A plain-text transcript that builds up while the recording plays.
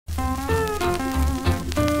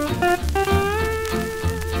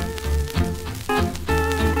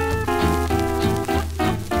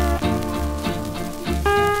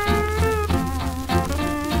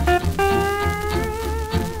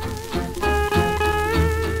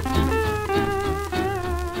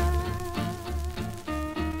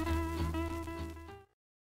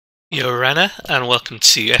Yo Rana, and welcome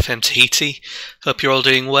to FM Tahiti. Hope you're all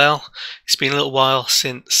doing well. It's been a little while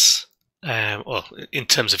since, well, in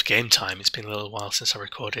terms of game time, it's been a little while since I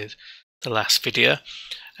recorded the last video,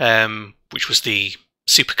 which was the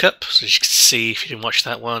Super Cup. So as you can see, if you didn't watch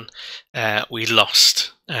that one, we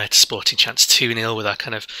lost to Sporting Chance 2-0 with our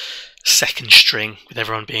kind of second string, with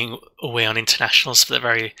everyone being away on internationals for the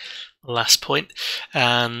very last point.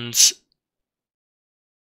 And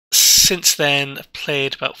since then, I've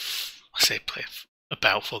played about,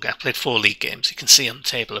 I've played 4 league games. You can see on the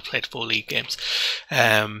table I've played 4 league games.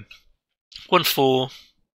 Won 4,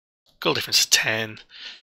 goal difference of 10.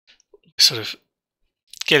 Sort of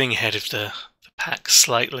getting ahead of the pack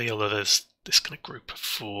slightly, although there's this kind of group of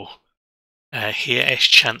 4 here.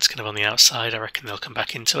 Ish Chance kind of on the outside. I reckon they'll come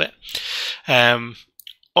back into it.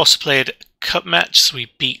 Also played a cup match, so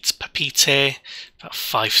we beat Papite about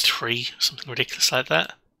 5-3, something ridiculous like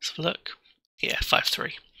that. Let's have a look. Yeah,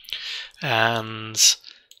 5-3. And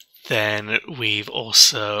then we've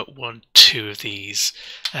also won 2 of these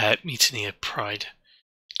Mutineer Pride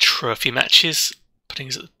trophy matches, putting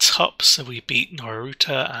us at the top. So we beat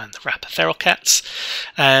Noruta and the Rapper Feral Cats.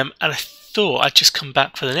 And I thought I'd just come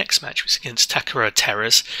back for the next match, which was against Takaroa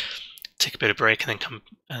Terrors. Take a bit of break and then come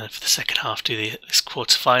for the second half, do this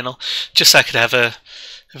quarter final, just so I could have a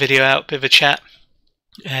video out, a bit of a chat.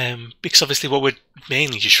 Because obviously what we're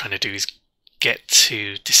mainly just trying to do is get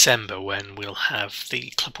to December, when we'll have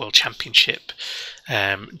the Club World Championship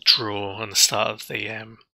draw on the start of the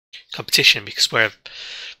competition, because we're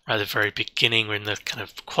right at the very beginning, we're in the kind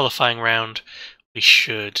of qualifying round. We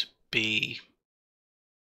should be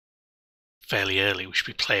fairly early, we should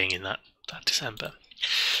be playing in that December.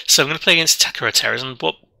 So I'm going to play against Takaroa Terrors, and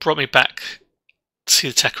what brought me back to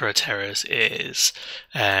the Takaroa Terrors is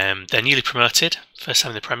they're newly promoted, first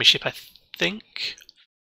time in the Premiership, I think.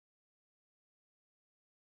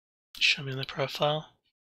 Show me on the profile.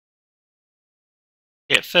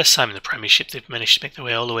 Yeah, first time in the Premiership. They've managed to make their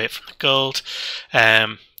way all the way up from the gold.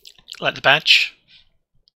 Like the badge,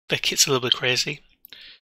 their kit's a little bit crazy.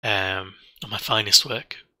 Not my finest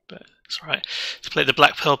work, but it's alright. To play at the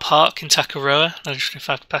Black Pearl Park in Takaroa,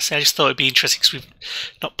 125 capacity. I just thought it'd be interesting because we've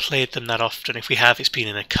not played them that often. If we have, it's been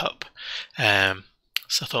in a cup.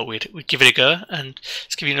 So I thought we'd give it a go, and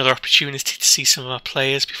let's give you another opportunity to see some of our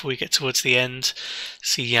players before we get towards the end.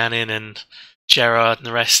 See Yanin and Gerard and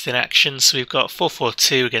the rest in action. So we've got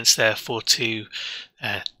 4-4-2 against their 4-2-2.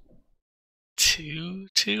 I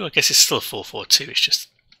guess it's still 4-4-2. It's just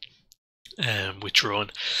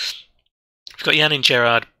withdrawn. We've got Yanin,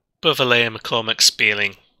 Gerard, Beauvalet, McCormack,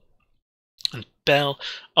 Spearling, and Bell.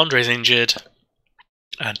 Andre's injured,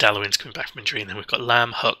 and Dallowin's coming back from injury. And then we've got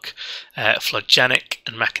Lamb, Hook, Flodjanic,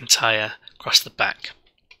 and McIntyre across the back.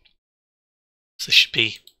 So this should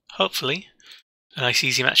be, hopefully, a nice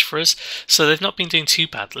easy match for us. So they've not been doing too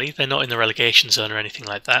badly. They're not in the relegation zone or anything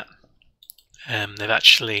like that. They've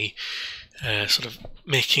actually sort of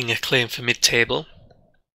making a claim for mid-table.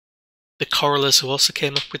 The Corallers, who also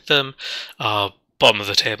came up with them, are bottom of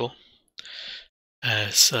the table.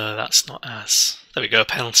 So that's not as... There we go,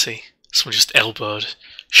 penalty. Someone just elbowed,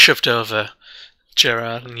 shoved over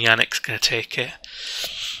Gerard, and Yannick's going to take it.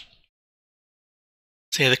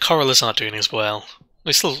 So yeah, the Corallers aren't doing as well.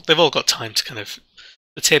 They've all got time to kind of...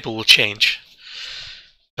 The table will change.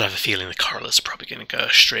 But I have a feeling the Corallers are probably going to go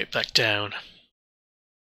straight back down.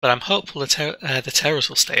 But I'm hopeful the Terrors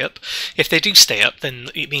will stay up. If they do stay up, then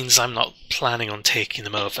it means I'm not planning on taking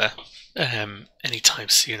them over anytime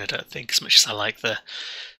soon, I don't think, as much as I like the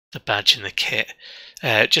badge and the kit.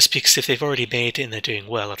 Just because if they've already made it and they're doing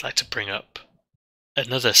well, I'd like to bring up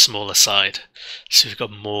another smaller side. So we've got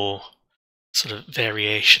more sort of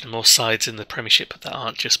variation, more sides in the Premiership that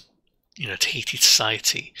aren't just, Tahiti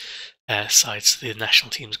Society sides. So the national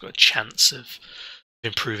team's got a chance of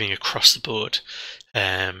improving across the board.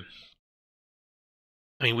 I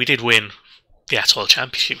mean, we did win the Atoll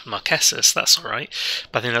Championship with Marquesas, that's alright,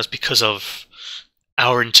 but I think that was because of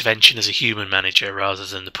our intervention as a human manager rather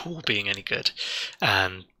than the pool being any good,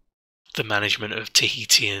 and the management of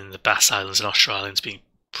Tahiti and the Bass Islands and Austral Islands being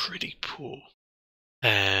pretty poor.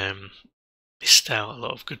 Missed out a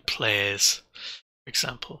lot of good players, for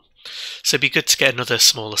example. So it'd be good to get another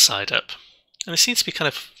smaller side up. And they seem to be kind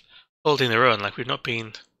of holding their own, like we've not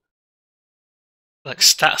been, like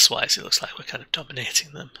stats-wise, it looks like we're kind of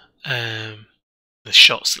dominating them. The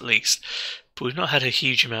shots at least. But we've not had a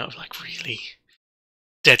huge amount of like really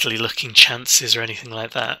deadly looking chances or anything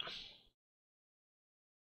like that.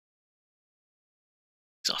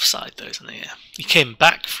 He's offside though, isn't he? Yeah. He came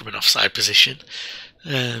back from an offside position.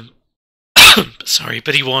 Sorry,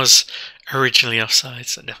 but he was originally offside,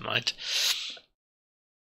 so never mind.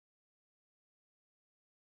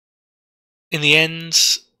 In the end,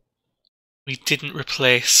 we didn't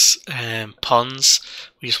replace Pons.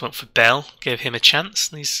 We just went for Bell, gave him a chance,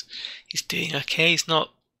 and he's doing okay. He's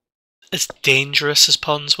not as dangerous as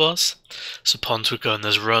Pons was. So Pons would go on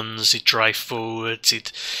those runs, he'd drive forwards,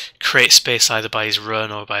 he'd create space either by his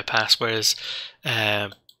run or by a pass, whereas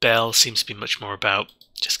Bell seems to be much more about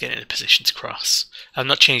just getting in a position to cross. I've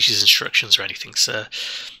not changed his instructions or anything, so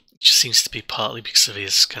it just seems to be partly because of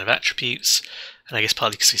his kind of attributes, and I guess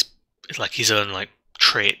partly because he's like his own like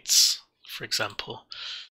traits. For example,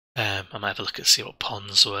 I might have a look at see what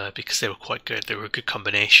Pons were, because they were quite good. They were a good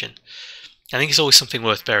combination. I think it's always something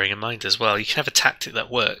worth bearing in mind as well. You can have a tactic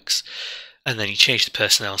that works, and then you change the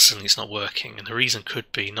personnel, suddenly it's not working. And the reason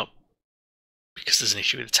could be not because there's an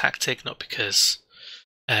issue with the tactic, not because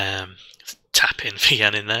tap in for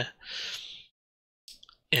Jan in there.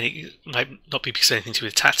 And it might not be because of anything to do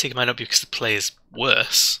with the tactic, it might not be because the player's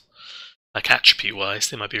worse. Like attribute-wise,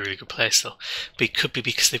 they might be a really good player still, but it could be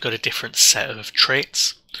because they've got a different set of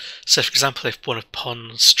traits. So, for example, if one of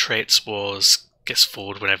Pons' traits was gets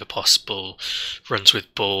forward whenever possible, runs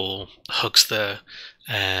with ball, hugs the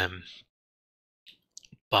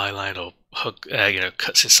byline, or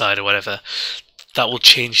cuts inside or whatever, that will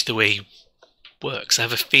change the way he works. I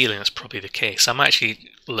have a feeling that's probably the case. I might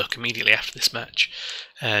actually look immediately after this match,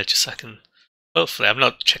 just so I can. Hopefully, I've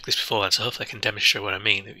not checked this beforehand, so hopefully I can demonstrate what I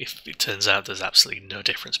mean. If it turns out there's absolutely no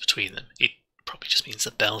difference between them, it probably just means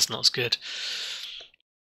that Bell's not as good.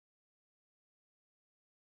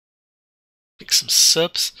 Pick some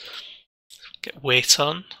subs, get weight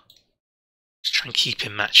on, just try and keep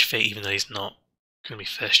him match fit even though he's not going to be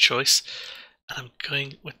first choice. And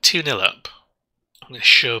we're 2-0 up. I'm going to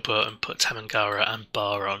showboat and put Tamangara and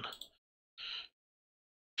Bar on.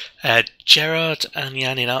 Gerard and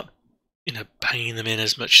Yanin up. Banging them in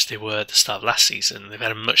as much as they were at the start of last season. They've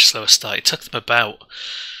had a much slower start. It took them about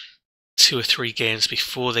 2 or 3 games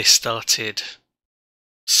before they started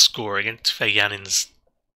scoring. And to fair, Yanin's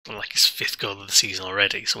on like his 5th goal of the season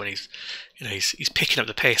already. So when he's picking up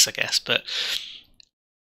the pace, I guess. But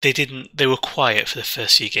they were quiet for the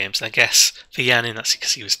first few games. And I guess for Yanin, that's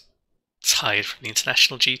because he was tired from the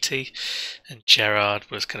international GT, and Gerard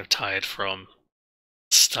was kind of tired from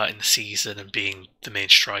starting the season and being the main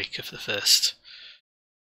striker for the first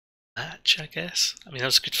match, I guess. I mean, that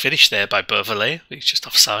was a good finish there by Beauvalet. He's just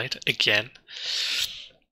offside again.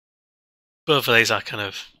 Beauvalet's our kind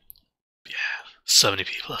of, so many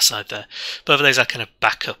people offside there. Beauvalet's our kind of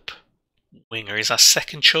backup winger. He's our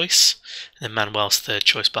second choice, and then Manuel's third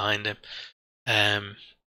choice behind him. And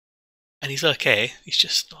he's okay. He's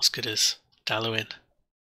just not as good as Dallowin.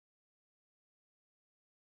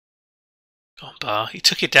 On Bar. He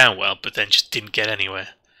took it down well, but then just didn't get anywhere.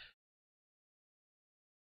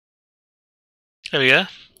 There we go.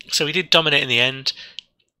 So we did dominate in the end.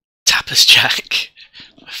 Tapas Jack,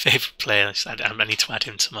 my favourite player. I need to add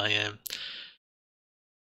him to my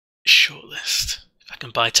shortlist. If I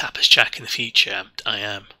can buy Tapas Jack in the future, I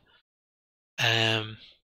am.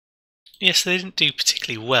 Yes, they didn't do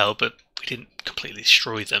particularly well, but we didn't completely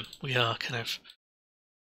destroy them. We are kind of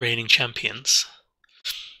reigning champions.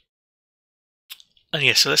 And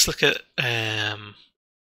yeah, so let's look at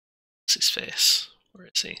what's his face? Where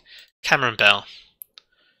is he? Cameron Bell.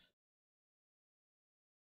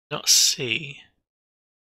 Not see.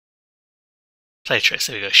 Play trace,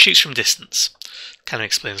 there we go. Shoots from distance. Kind of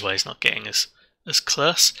explains why he's not getting as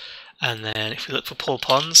close. And then if we look for Paul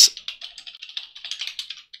Pons,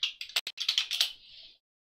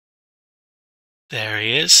 there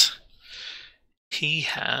he is. He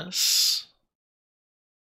has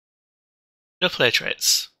no play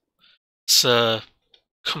traits, so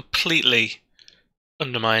completely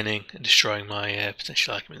undermining and destroying my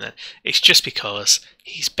potential argument there. It's just because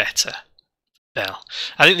he's better. Bell.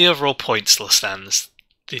 I think the overall point still stands.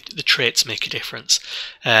 The traits make a difference,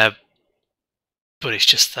 but it's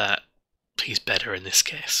just that he's better in this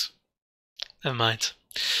case. Never mind.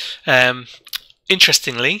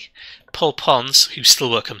 Interestingly, Paul Pons, who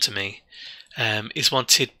still won't come to me, is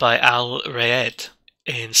wanted by Al Rayed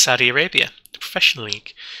in Saudi Arabia, the professional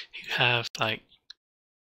league, who have like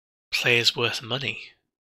players worth money.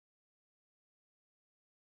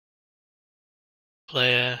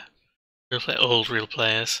 Old real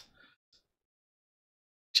players.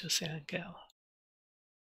 Just Angel.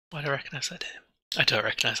 Why do I recognise that name? I don't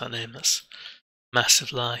recognise that name. That's a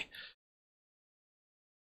massive lie.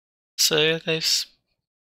 So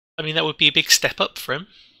I mean, that would be a big step up for him.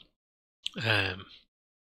 And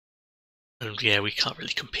yeah, we can't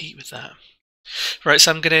really compete with that. Right,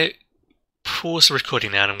 so I'm going to pause the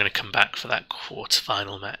recording now and I'm going to come back for that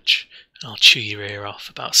quarter-final match. And I'll chew your ear off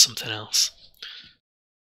about something else.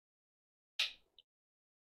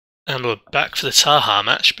 And we're back for the Tahaa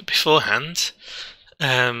match, but beforehand,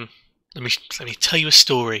 let me tell you a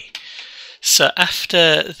story. So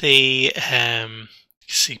after the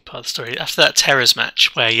see part of the story, after that Terrors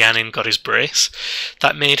match where Yanin got his brace,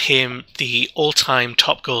 that made him the all-time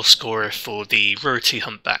top goal scorer for the Roti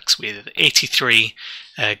Humpbacks with 83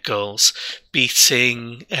 goals,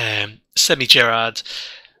 beating Semi-Gerard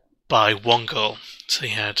by 1 goal. So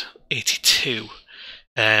he had 82.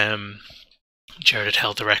 Gerard had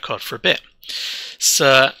held the record for a bit.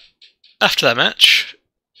 So after that match,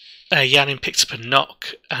 Yanin picked up a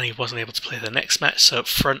knock and he wasn't able to play the next match. So up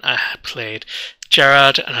front I played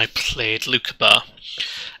Gerard and I played Luca Bar.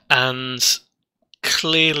 And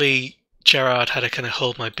clearly Gerard had a kind of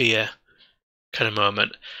hold my beer kind of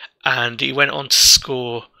moment. And he went on to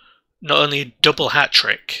score not only a double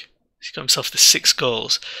hat-trick, he got himself the 6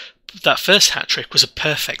 goals, but that first hat-trick was a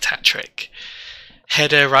perfect hat-trick.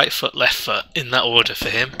 Header, right foot, left foot, in that order for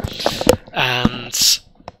him. And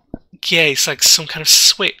yeah, it's like some kind of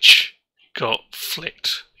switch got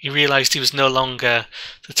flicked. He realised he was no longer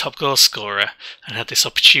the top goal scorer and had this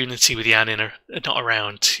opportunity with Yanin not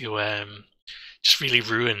around to just really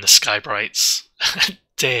ruin the Sky Brights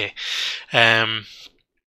day. So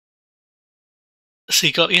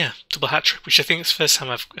he got, double hat-trick, which I think is the first time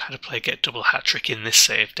I've had a player get double hat-trick in this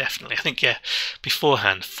save, definitely. I think,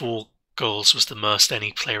 beforehand, 4 goals was the most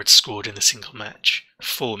any player had scored in a single match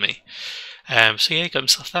for me. So he got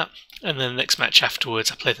himself that. And then the next match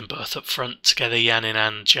afterwards, I played them both up front together, Yanin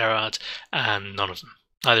and Gerard, and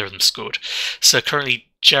neither of them scored. So currently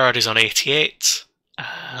Gerard is on 88,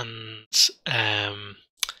 and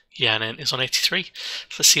Yanin is on 83. So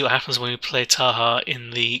let's see what happens when we play Tahaa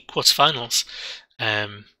in the quarterfinals.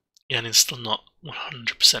 Yanin's still not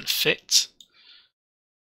 100% fit.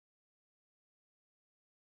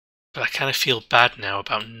 But I kind of feel bad now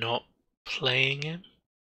about not playing him.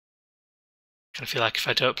 I kind of feel like if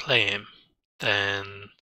I don't play him,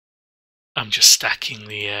 then I'm just stacking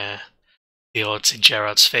the odds in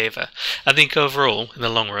Gerard's favour. I think overall, in the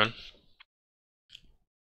long run,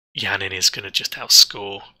 Yanin is going to just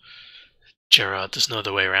outscore Gerard. There's no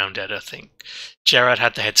other way around it, I think. Gerard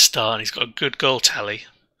had the head start and he's got a good goal tally.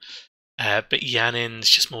 But Yanin's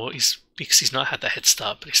just more, because he's not had that head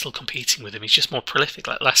start, but he's still competing with him. He's just more prolific.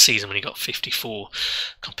 Like last season when he got 54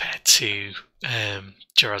 compared to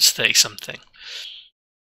Gerard's 30-something.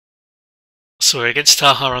 So we're against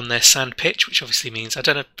Tahaa on their sand pitch, which obviously means, I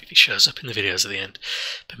don't know if it shows up in the videos at the end,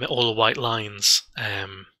 but all the white lines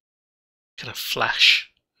kind of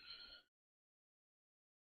flash.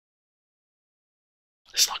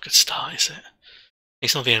 It's not a good start, is it?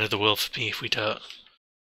 It's not the end of the world for me if we don't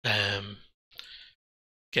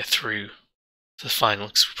get through to the final,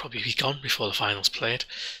 because we'll probably be gone before the finals played.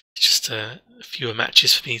 It's just fewer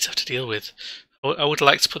matches for me to have to deal with. I would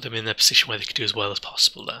like to put them in their position where they could do as well as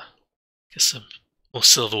possible there. Get some more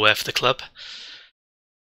silverware for the club,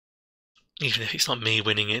 even if it's not me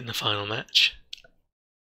winning it in the final match.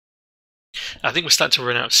 I think we're starting to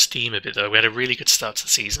run out of steam a bit though. We had a really good start to the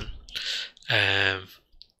season.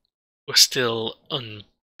 We're still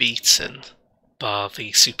unbeaten bar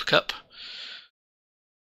the Super Cup.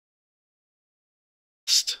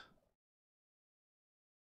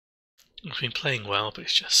 We've been playing well, but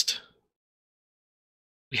it's just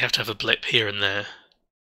we have to have a blip here and there.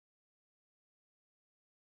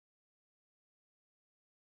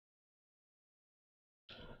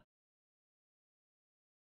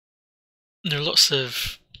 There are lots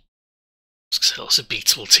of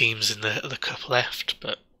beatable teams in the cup left,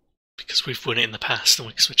 but because we've won it in the past and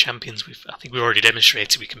because we're champions, I think we've already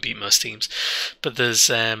demonstrated we can beat most teams. But there's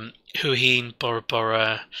Huahine, Bora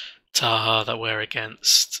Bora, Tahaa that we're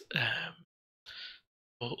against.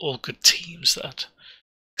 All good teams that I'd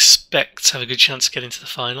expect to have a good chance to get into the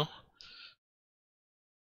final.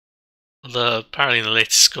 Although apparently in the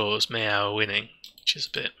latest scores, Mayao are winning, which is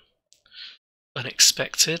a bit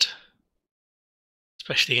unexpected,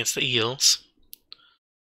 especially against the Eels.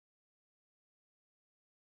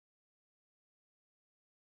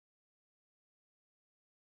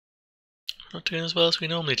 Not doing as well as we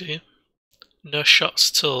normally do. No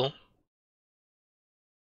shots at all.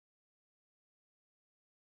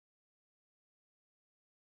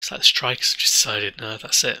 It's like the strikers have just decided, no,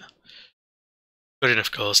 that's it. Good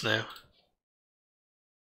enough goals now.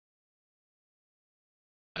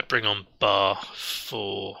 I bring on Bar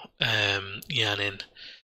for Yanin.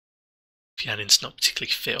 If Yanin's not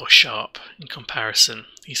particularly fit or sharp in comparison,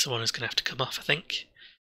 he's the one who's going to have to come off, I think.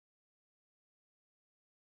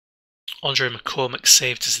 Andre McCormick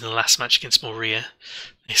saved us in the last match against Moria.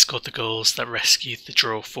 He scored the goals that rescued the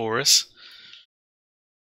draw for us.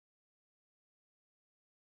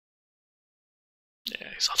 Yeah,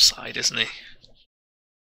 he's offside, isn't he?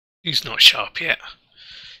 He's not sharp yet.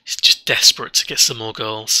 He's just desperate to get some more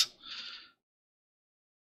goals.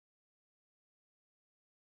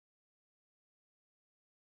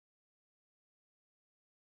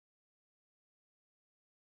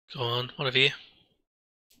 Go on, one of you.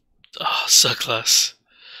 Oh, so close.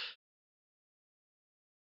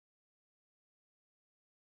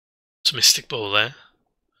 Optimistic ball there.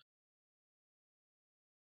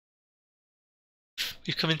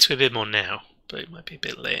 We've come into a bit more now, but it might be a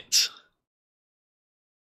bit late.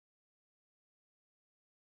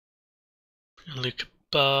 Luca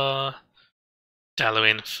Bar.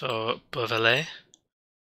 Dallowin for Beauvalet.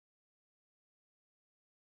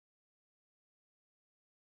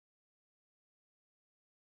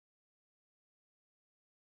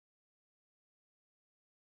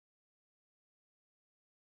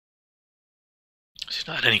 She's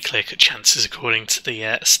not had any clear-cut chances according to the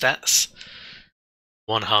stats.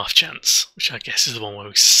 1/2 chance, which I guess is the one where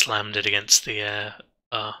we slammed it against the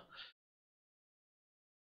bar.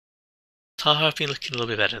 Tahaa have been looking a little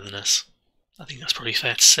bit better than us. I think that's probably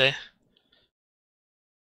fair to say.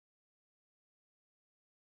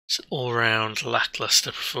 It's an all-round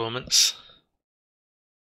lacklustre performance.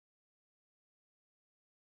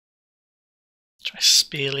 Try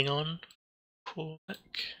spieling on.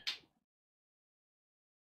 Cormac.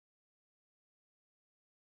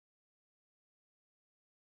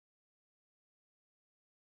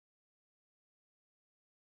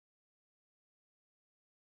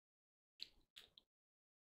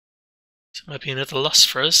 So it might be another loss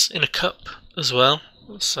for us in a cup as well.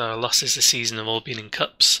 So our losses this season have all been in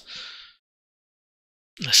cups.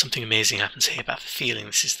 Unless something amazing happens here, but I have a feeling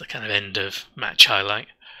this is the kind of end of match highlight.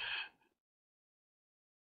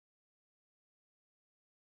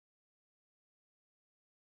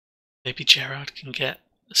 Maybe Gerard can get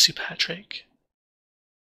a super hat-trick.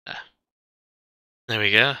 There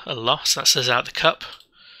we go, a loss. That says out the cup.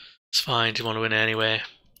 It's fine, do you want to win it anyway?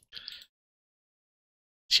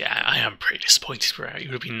 Yeah, I am pretty disappointed we're out. It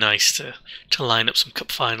would have been nice to line up some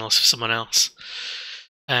cup finals for someone else.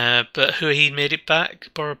 But Huahine made it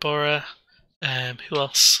back. Bora Bora. Who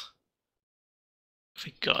else? Have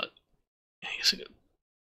we got? So we got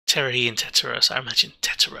Tahiti and Takaroa. So I imagine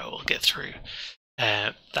Takaroa will get through.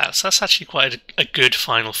 That's actually quite a good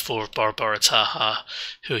final four of Bora Bora, Tahaa,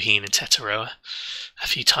 Huahine and Takaroa. A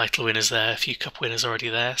few title winners there, a few cup winners already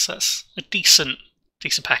there. So that's a decent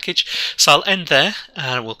package. So I'll end there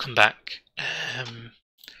and we'll come back a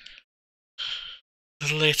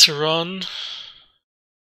little later on.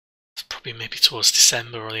 Probably maybe towards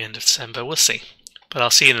December or the end of December. We'll see. But I'll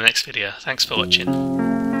see you in the next video. Thanks for watching.